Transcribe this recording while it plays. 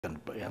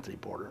Anthony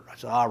Porter. I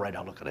said, all right,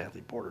 I'll look at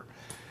Anthony Porter.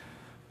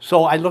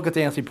 So I look at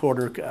the Anthony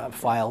Porter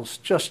files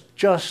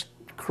just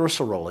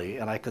cursorily,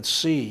 and I could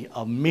see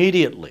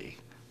immediately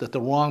that the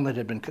wrong that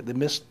had been,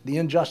 the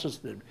injustice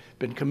that had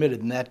been committed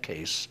in that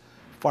case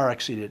far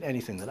exceeded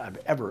anything that I've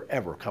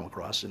ever come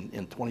across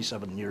in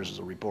 27 years as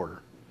a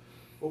reporter.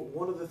 Well,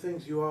 one of the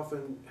things you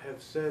often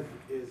have said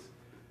is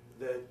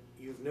that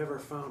you've never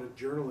found a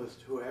journalist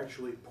who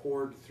actually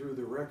poured through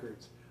the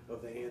records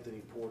of the Anthony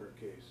Porter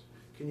case.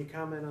 Can you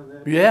comment on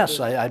that? Yes,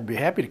 I'd be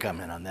happy to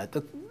comment on that.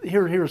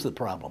 Here's the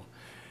problem.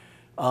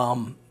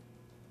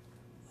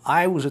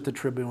 I was at the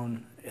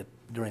Tribune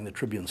during the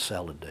Tribune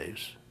salad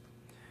days.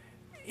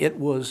 It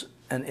was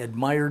an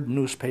admired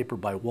newspaper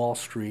by Wall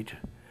Street.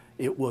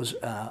 It was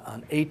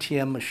an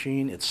ATM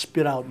machine. It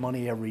spit out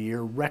money every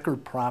year,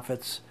 record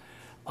profits.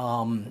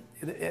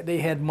 They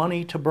had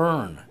money to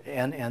burn,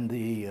 and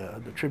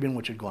the Tribune,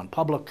 which had gone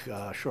public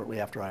shortly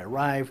after I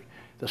arrived,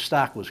 the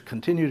stock was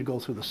continued to go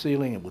through the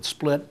ceiling. It would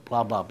split,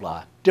 blah, blah,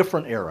 blah.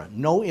 Different era,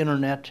 no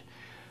internet.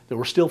 There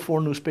were still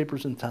 4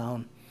 newspapers in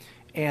town.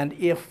 And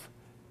if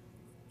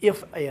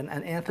an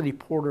Anthony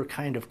Porter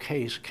kind of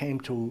case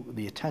came to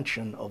the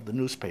attention of the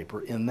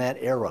newspaper in that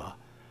era,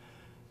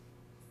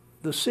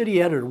 the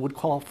city editor would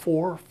call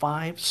 4,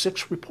 5,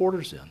 6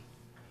 reporters in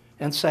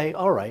and say,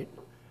 all right,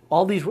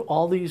 all these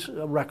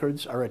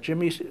records are at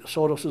Jimmy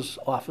Sotos'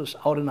 office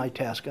out in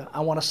Itasca. I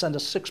want to send a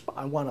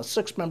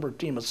 6-member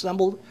team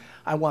assembled.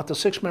 I want the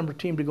 6-member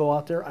team to go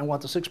out there. I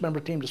want the 6-member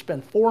team to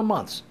spend 4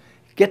 months,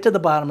 get to the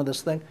bottom of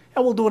this thing,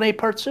 and we'll do an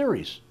 8-part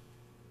series.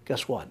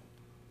 Guess what?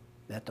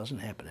 That doesn't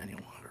happen any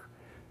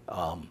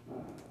longer.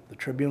 The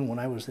Tribune, when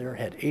I was there,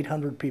 had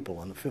 800 people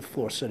on the 5th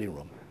floor sitting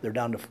room. They're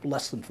down to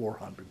less than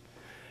 400.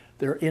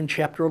 They're in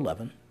Chapter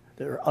 11.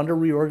 They're under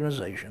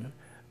reorganization.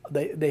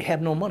 They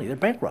have no money. They're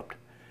bankrupt.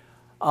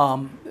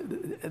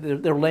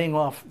 They're laying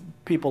off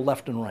people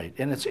left and right,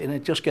 and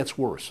it just gets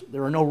worse.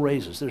 There are no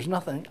raises. There's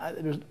nothing.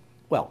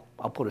 Well,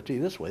 I'll put it to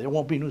you this way: there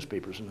won't be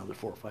newspapers in another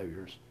 4 or 5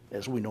 years,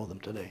 as we know them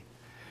today.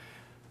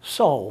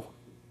 So,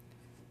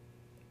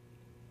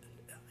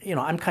 you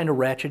know, I'm kind of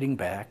ratcheting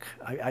back.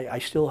 I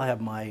still have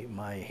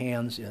my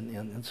hands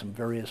in some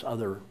various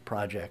other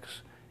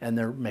projects, and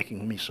they're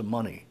making me some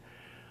money.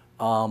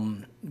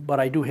 But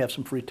I do have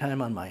some free time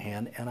on my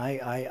hand, and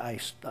I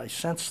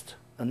sensed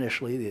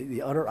initially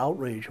the utter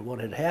outrage of what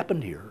had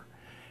happened here,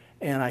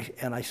 and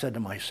I said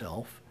to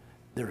myself,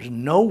 there's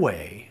no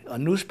way a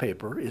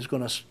newspaper is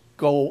going to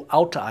go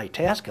out to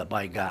Itasca,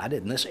 by God,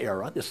 in this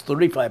era. It's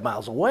 35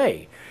 miles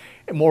away.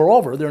 And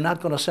moreover, they're not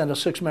going to send a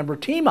 6-member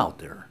team out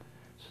there.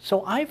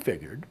 So I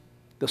figured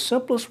the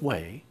simplest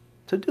way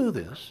to do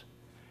this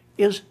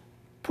is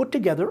put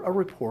together a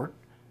report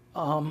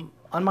on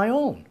my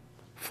own,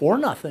 for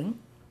nothing,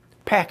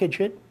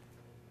 package it,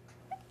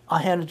 I'll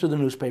hand it to the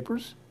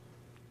newspapers,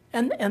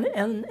 and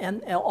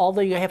all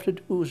they have to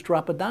do is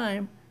drop a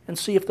dime and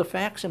see if the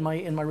facts in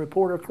my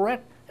report are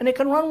correct, and they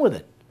can run with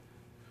it.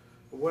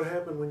 What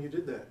happened when you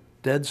did that?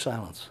 Dead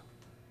silence.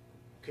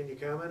 Can you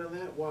comment on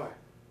that? Why?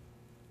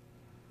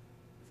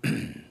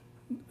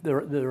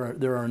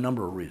 There are a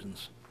number of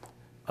reasons.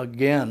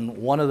 Again,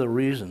 one of the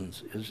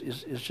reasons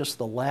is just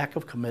the lack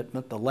of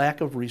commitment, the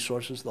lack of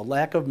resources, the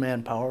lack of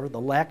manpower,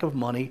 the lack of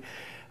money.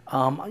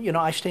 You know,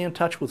 I stay in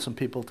touch with some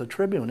people at the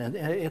Tribune, and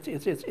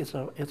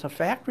it's a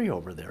factory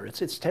over there.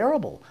 It's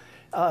terrible.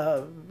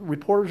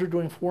 Reporters are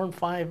doing 4 and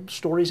 5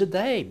 stories a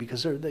day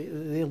because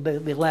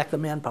they lack the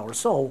manpower.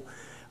 So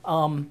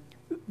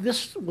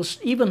this was,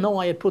 even though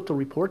I had put the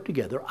report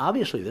together,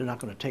 obviously they're not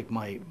going to take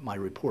my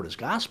report as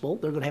gospel.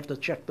 They're going to have to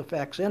check the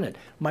facts in it.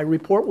 My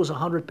report was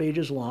 100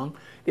 pages long.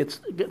 It's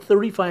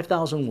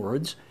 35,000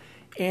 words,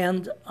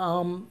 and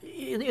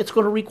it's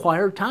going to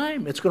require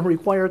time. It's going to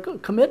require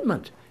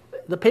commitment.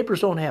 The papers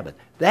don't have it.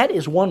 That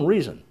is one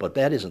reason, but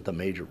that isn't the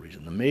major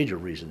reason. The major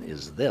reason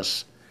is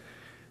this.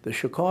 The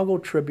Chicago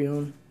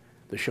Tribune,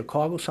 the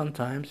Chicago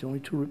Sun-Times, the only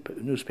 2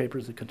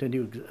 newspapers that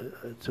continue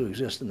to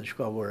exist in the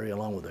Chicago area,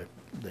 along with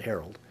the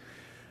Herald,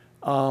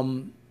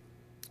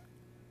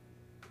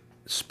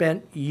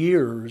 spent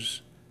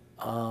years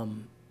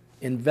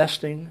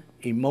investing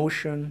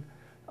emotion,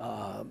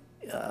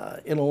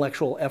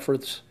 intellectual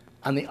efforts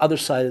on the other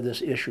side of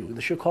this issue.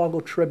 The Chicago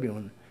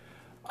Tribune,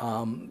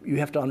 you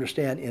have to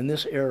understand, in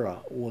this era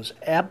was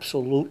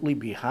absolutely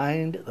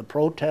behind the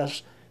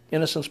protest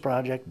Innocence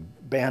Project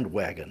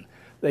bandwagon.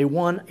 They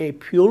won a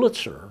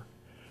Pulitzer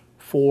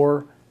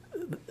for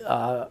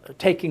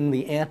taking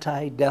the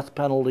anti-death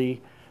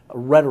penalty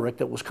rhetoric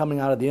that was coming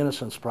out of the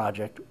Innocence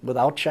Project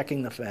without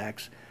checking the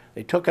facts.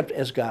 They took it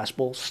as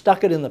gospel,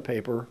 stuck it in the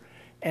paper,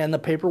 and the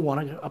paper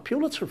won a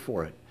Pulitzer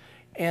for it.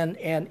 And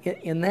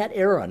in that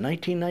era,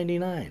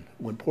 1999,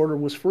 when Porter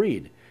was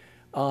freed,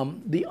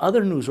 the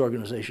other news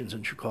organizations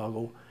in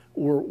Chicago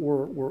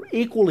were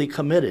equally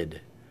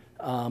committed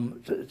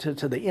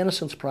to the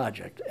Innocence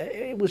Project.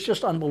 It was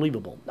just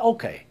unbelievable.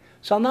 Okay,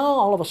 so now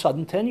all of a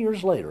sudden, 10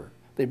 years later,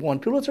 they've won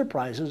Pulitzer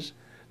Prizes.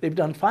 They've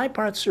done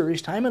 5-part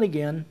series time and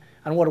again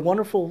on what a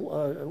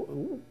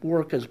wonderful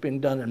work has been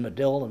done in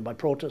Medill and by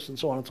protests and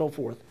so on and so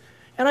forth.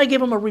 And I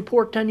gave them a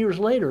report 10 years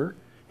later,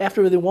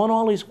 after they won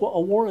all these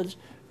awards,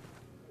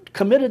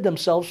 committed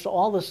themselves to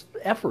all this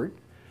effort,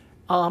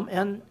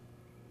 and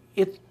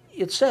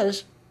it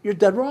says, you're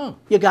dead wrong.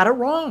 You got it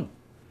wrong.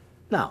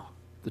 Now,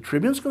 the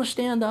Tribune's going to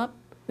stand up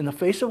in the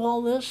face of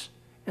all this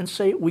and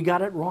say, we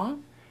got it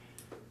wrong?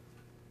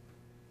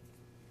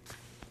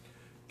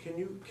 Can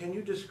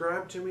you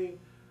describe to me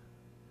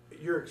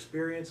your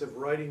experience of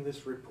writing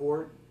this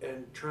report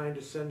and trying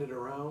to send it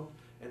around,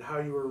 and how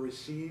you were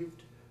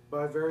received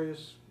by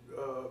various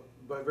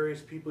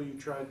people you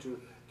tried to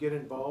get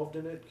involved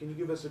in it? Can you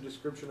give us a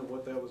description of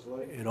what that was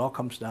like? It all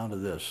comes down to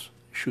this: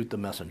 shoot the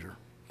messenger.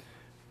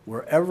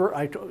 Wherever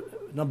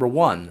number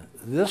one,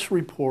 this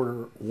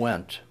reporter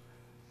went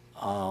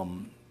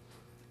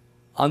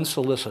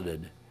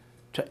unsolicited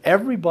to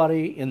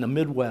everybody in the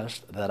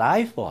Midwest that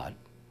I thought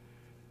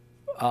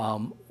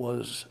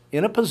was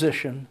in a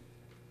position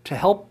to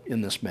help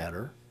in this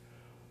matter,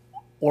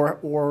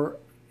 or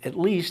at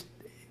least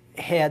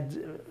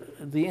had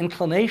the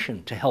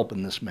inclination to help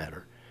in this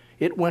matter.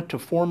 It went to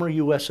former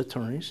U.S.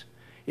 attorneys.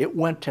 It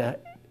went to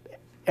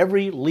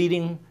every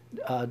leading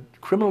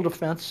criminal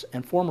defense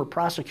and former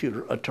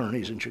prosecutor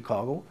attorneys in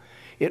Chicago.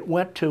 It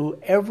went to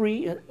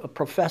every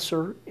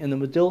professor in the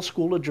Medill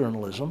School of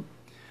Journalism.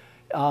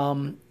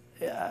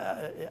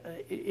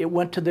 It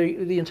went to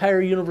the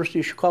entire University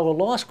of Chicago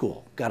Law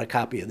School, got a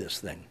copy of this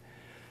thing.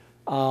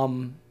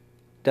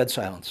 Dead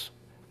silence.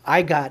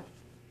 I got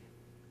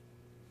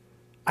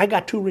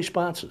two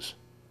responses,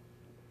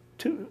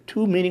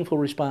 two meaningful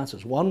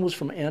responses. One was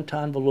from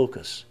Anton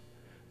Valukas,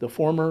 the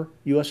former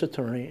U.S.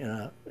 attorney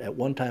and at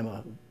one time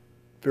a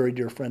very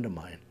dear friend of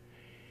mine.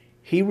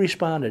 He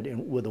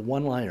responded with a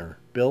one-liner: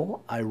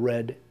 Bill, I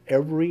read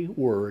every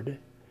word,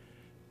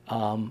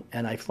 and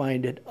I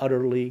find it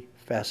utterly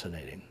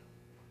fascinating.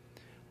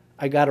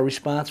 I got a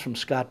response from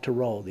Scott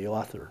Turow, the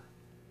author.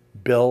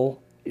 Bill,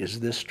 is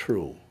this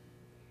true?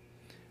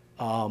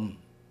 No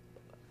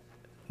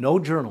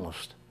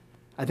journalist.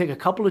 I think a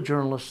couple of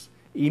journalists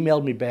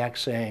emailed me back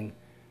saying,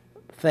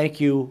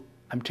 thank you,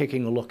 I'm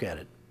taking a look at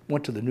it.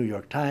 Went to the New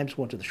York Times,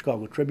 went to the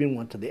Chicago Tribune,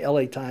 went to the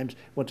LA Times,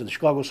 went to the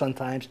Chicago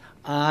Sun-Times,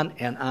 on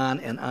and on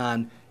and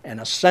on,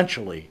 and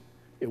essentially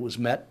it was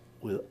met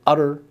with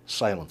utter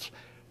silence,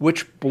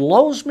 which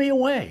blows me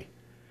away.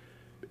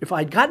 If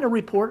I'd gotten a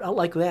report out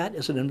like that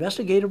as an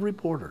investigative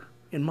reporter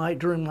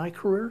during my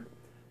career,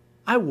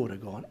 I would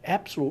have gone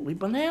absolutely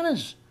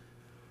bananas.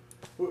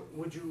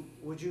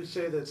 Would you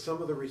say that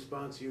some of the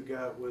response you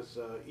got was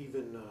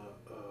even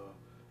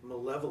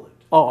malevolent?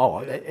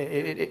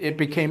 It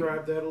became.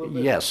 Describe that a little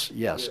bit? Yes.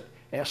 Yeah.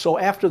 So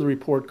after the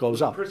report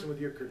goes up. The person with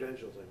your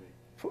credentials, I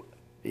mean.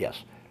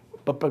 Yes,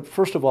 but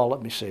first of all,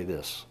 let me say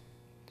this: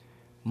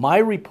 my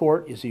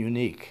report is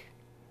unique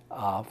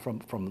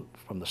from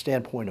the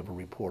standpoint of a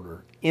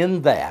reporter,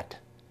 in that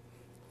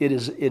it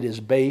is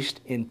based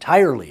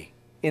entirely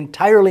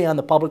on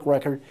the public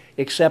record,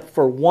 except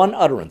for one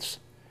utterance.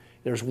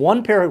 There's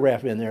one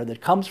paragraph in there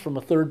that comes from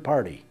a third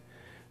party.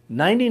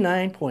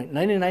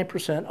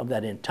 99.99% of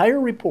that entire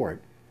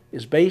report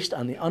is based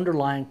on the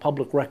underlying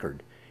public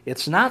record.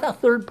 It's not a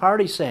third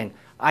party saying,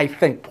 I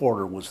think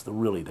Porter was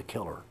really the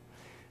killer.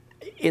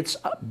 It's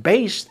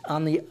based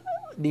on the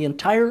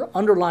entire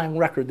underlying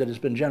record that has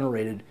been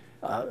generated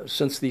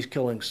since these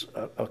killings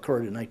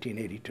occurred in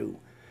 1982.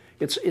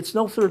 It's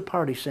no third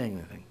party saying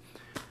anything.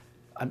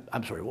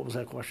 I'm sorry, what was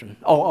that question?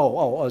 Can you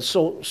hold for a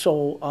second?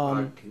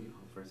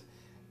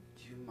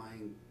 Do you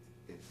mind,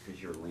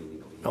 because you're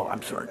leaning a little. Oh,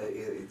 I'm sorry.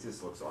 It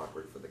just looks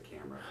awkward for the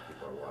camera.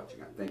 People are watching.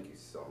 Thank you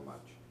so much.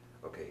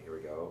 Okay, here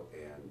we go,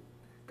 and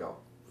go.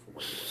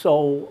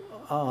 So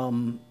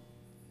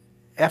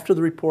after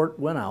the report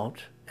went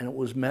out and it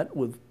was met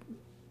with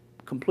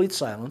complete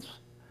silence,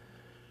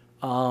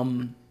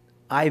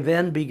 I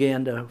then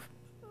began to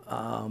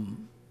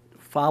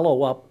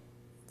follow up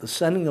the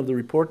sending of the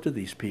report to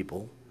these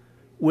people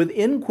with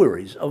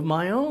inquiries of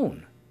my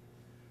own.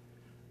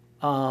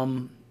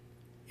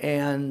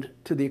 And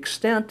to the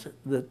extent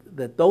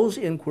that those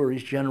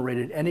inquiries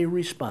generated any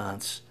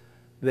response,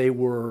 they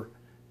were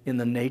in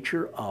the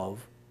nature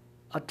of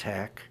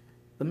attack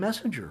the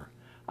messenger.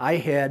 I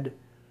had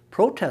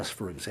protests,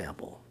 for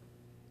example.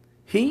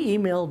 He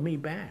emailed me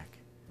back.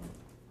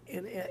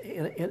 And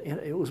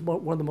it was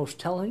one of the most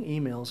telling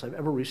emails I've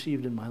ever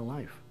received in my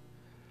life.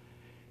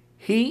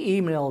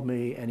 He emailed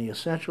me and he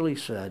essentially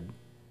said,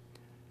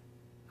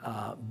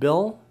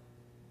 Bill,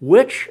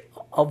 which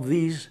of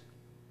these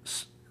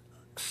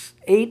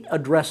 8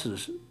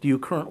 addresses do you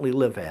currently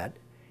live at?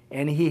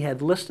 And he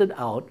had listed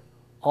out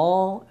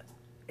all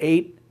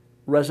 8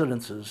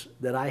 residences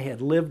that I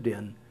had lived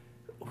in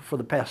for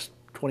the past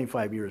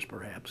 25 years,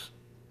 perhaps.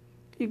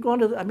 He'd gone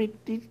to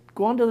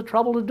the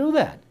trouble to do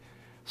that.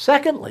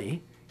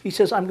 Secondly, he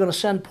says, I'm going to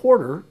send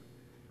Porter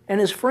and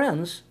his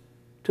friends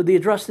to the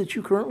address that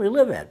you currently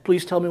live at.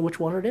 Please tell me which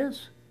one it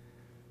is.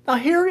 Now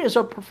here is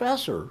a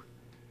professor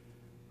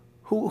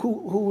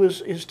who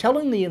is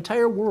telling the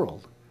entire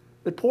world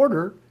that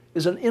Porter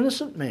is an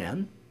innocent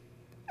man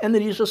and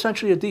that he's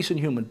essentially a decent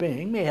human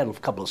being, may have a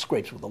couple of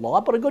scrapes with the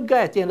law, but a good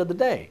guy at the end of the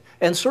day,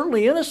 and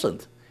certainly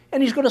innocent.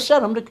 And he's going to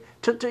set him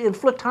to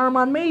inflict harm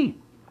on me.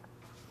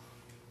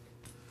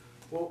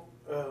 Well,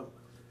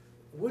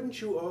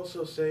 wouldn't you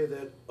also say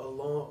that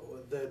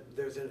that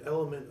there's an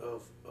element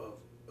of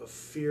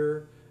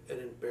fear and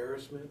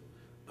embarrassment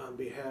on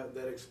behalf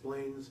that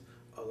explains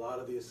a lot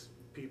of these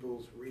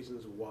people's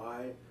reasons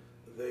why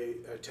they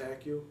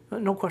attack you?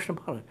 No question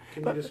about it.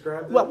 Can you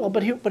describe that? Well,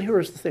 but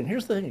here's the thing.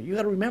 Here's the thing. You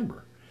got to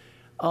remember,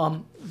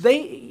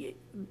 they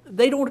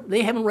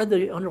haven't read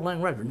the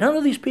underlying record. None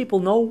of these people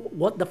know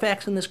what the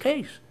facts in this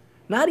case.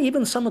 Not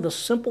even some of the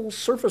simple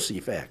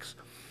surfacey facts.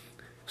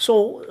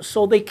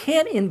 So they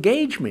can't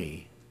engage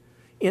me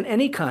in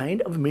any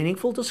kind of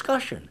meaningful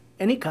discussion,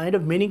 any kind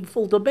of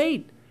meaningful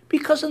debate,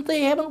 because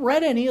they haven't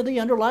read any of the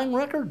underlying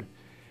record.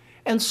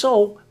 And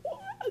so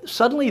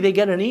suddenly they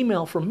get an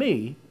email from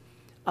me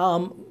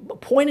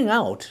pointing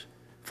out,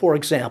 for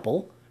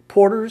example,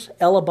 Porter's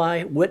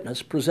alibi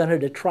witness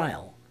presented at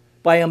trial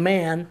by a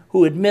man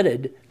who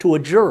admitted to a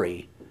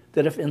jury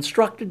that if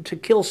instructed to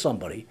kill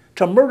somebody,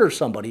 to murder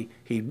somebody,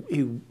 he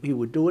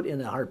would do it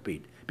in a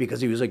heartbeat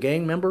because he was a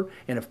gang member,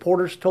 and if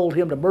Porter's told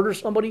him to murder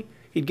somebody,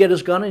 he'd get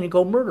his gun and he'd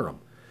go murder him.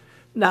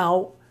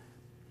 Now,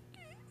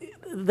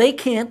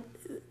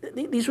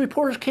 these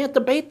reporters can't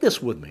debate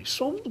this with me,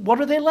 so what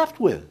are they left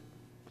with?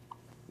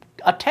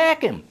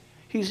 Attack him.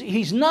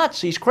 He's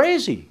nuts, he's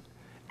crazy.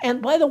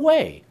 And by the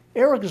way,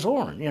 Eric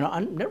Zorn, I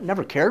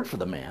never cared for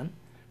the man,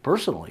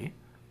 personally,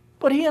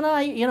 but he and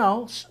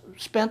I,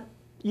 spent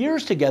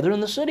years together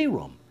in the city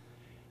room.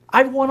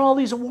 I've won all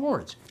these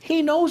awards.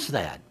 He knows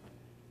that.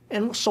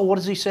 And so what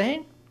is he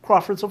saying?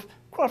 Crawford's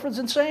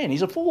insane,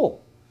 he's a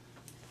fool.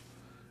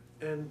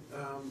 And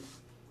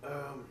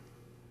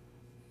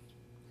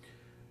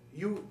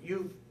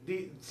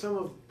some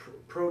of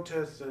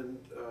protests and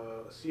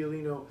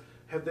Cialino,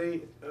 have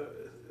they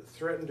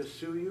threatened to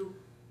sue you?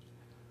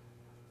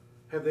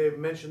 Have they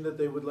mentioned that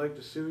they would like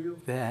to sue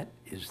you? That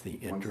is the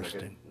 1 interesting.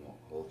 second.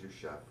 Hold your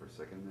shot for a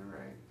second there,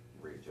 right?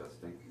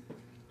 Readjusting.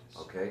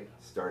 Okay,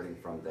 starting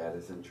from that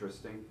is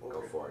interesting. Go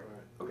Okay, for it.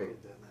 all right. Okay.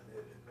 Then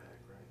edit it back,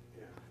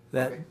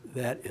 right?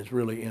 Yeah. That is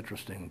really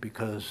interesting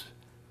because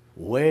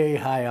way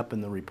high up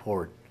in the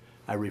report,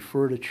 I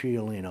refer to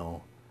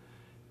Cialino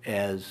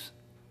as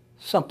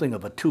something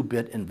of a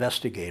two-bit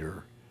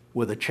investigator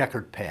with a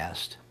checkered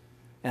past,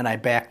 and I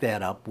back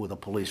that up with a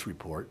police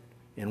report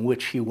in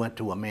which he went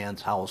to a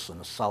man's house in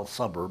a south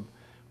suburb,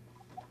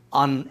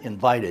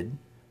 uninvited,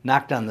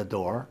 knocked on the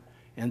door,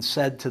 and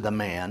said to the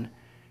man,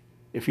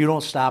 "If you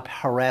don't stop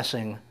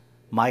harassing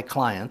my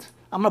client,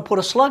 I'm going to put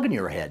a slug in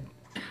your head."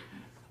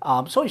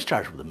 So he's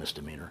charged with a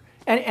misdemeanor.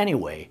 And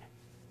anyway,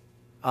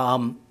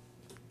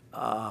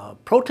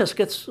 protest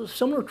gets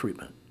similar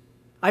treatment.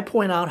 I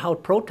point out how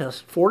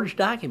protests forged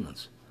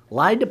documents,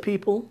 lied to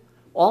people,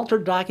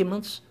 altered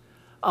documents,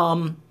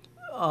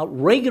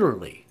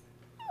 regularly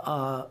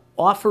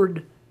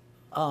offered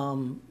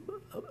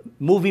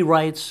movie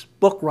rights,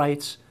 book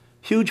rights,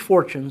 huge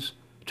fortunes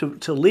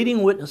to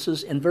leading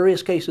witnesses in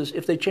various cases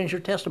if they change their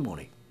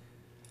testimony.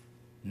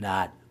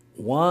 Not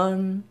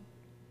one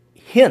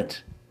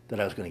hint that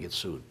I was going to get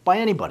sued by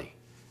anybody.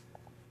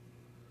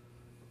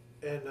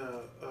 And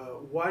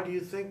why do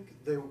you think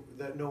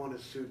that no one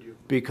has sued you?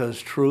 Because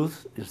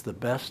truth is the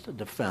best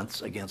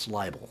defense against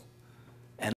libel.